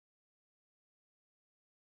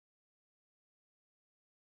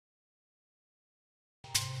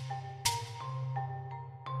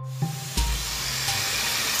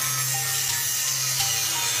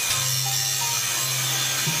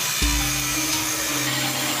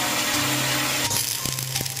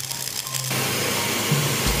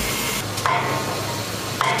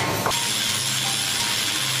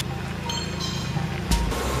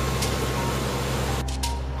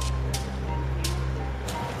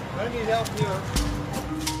I need help here.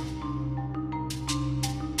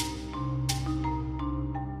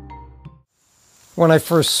 When I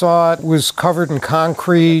first saw it, it was covered in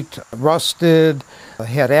concrete, rusted,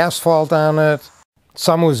 had asphalt on it.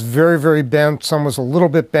 Some was very, very bent, some was a little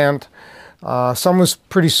bit bent, some was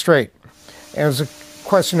pretty straight. And it was a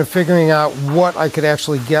question of figuring out what I could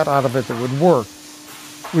actually get out of it that would work.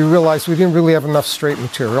 We realized we didn't really have enough straight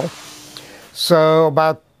material. So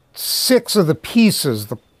about 6 of the pieces,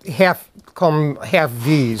 the call them half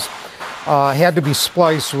V's, had to be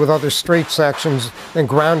spliced with other straight sections, then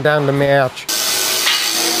ground down to match.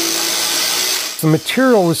 The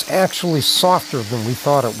material was actually softer than we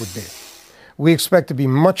thought it would be. We expect it to be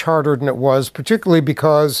much harder than it was, particularly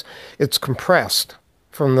because it's compressed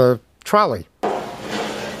from the trolley.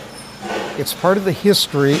 It's part of the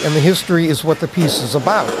history, and the history is what the piece is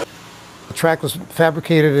about. The track was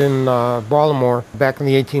fabricated in Baltimore back in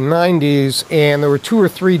the 1890s, and there were 2 or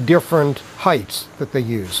 3 different heights that they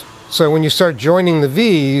used. So when you start joining the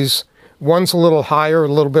V's, one's a little higher, a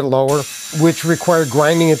little bit lower, which required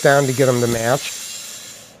grinding it down to get them to match.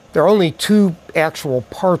 There are only 2 actual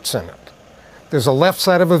parts in it. There's a left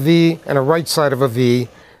side of a V and a right side of a V,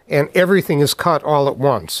 and everything is cut all at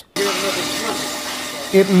once.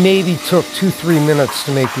 It maybe took 2-3 minutes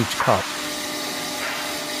to make each cut.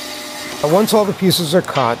 Once all the pieces are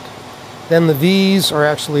cut, then the V's are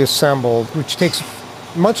actually assembled, which takes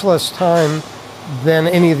much less time than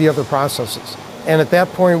any of the other processes. And at that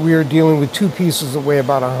point, we are dealing with 2 pieces that weigh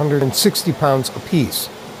about 160 pounds apiece.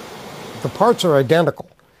 The parts are identical.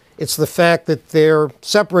 It's the fact that they're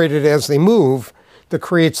separated as they move that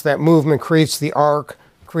creates that movement, creates the arc,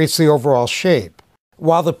 creates the overall shape.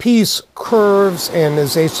 While the piece curves and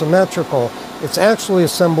is asymmetrical, it's actually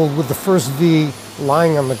assembled with the first V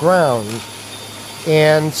lying on the ground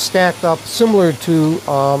and stacked up similar to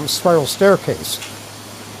spiral staircase.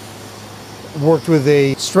 Worked with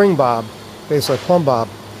a string bob, basically a plumb bob,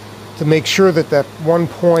 to make sure that that one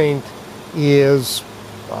point is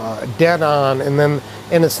dead on, and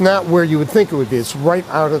it's not where you would think it would be. It's right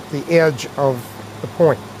out at the edge of the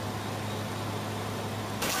point.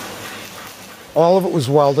 All of it was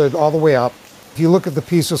welded all the way up. If you look at the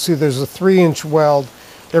piece, you'll see there's a 3-inch weld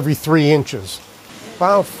every 3 inches.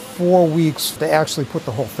 About 4 weeks to actually put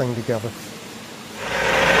the whole thing together.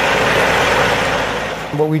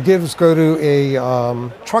 What we did was go to a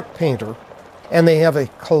truck painter, and they have a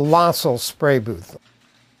colossal spray booth.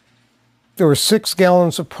 There were 6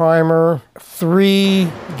 gallons of primer, 3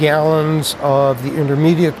 gallons of the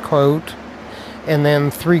intermediate coat, and then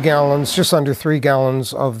 3 gallons, just under 3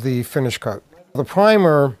 gallons of the finish coat. The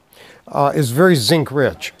primer is very zinc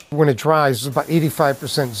rich. When it dries, it's about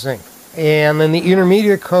 85% zinc. And then the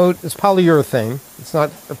intermediate coat is polyurethane. It's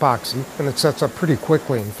not epoxy, and it sets up pretty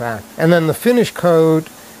quickly, in fact. And then the finish coat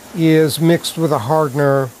is mixed with a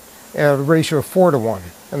hardener at a ratio of 4:1.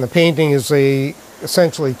 And the painting is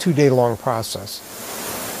essentially 2-day-long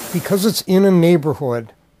process. Because it's in a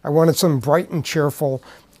neighborhood, I wanted something bright and cheerful.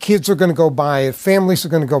 Kids are going to go buy it. Families are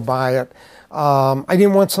going to go buy it. I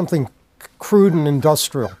didn't want something crude and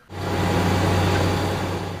industrial.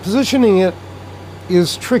 Positioning it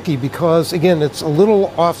is tricky because, again, it's a little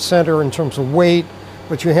off-center in terms of weight,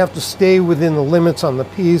 but you have to stay within the limits on the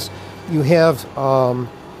piece. You have,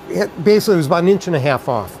 basically it was about 1.5 inches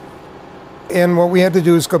off. And what we had to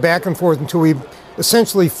do is go back and forth until we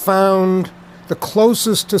essentially found the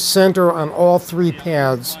closest to center on all 3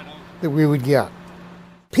 pads that we would get.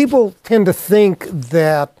 People tend to think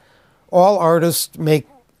that all artists make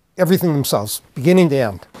everything themselves, beginning to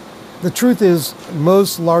end. The truth is,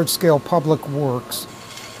 most large-scale public works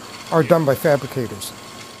are done by fabricators.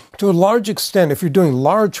 To a large extent, if you're doing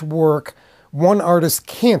large work, one artist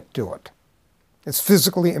can't do it. It's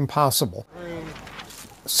physically impossible.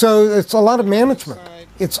 So it's a lot of management.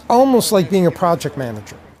 It's almost like being a project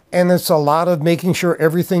manager. And it's a lot of making sure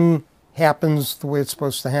everything happens the way it's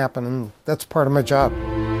supposed to happen, and that's part of my job.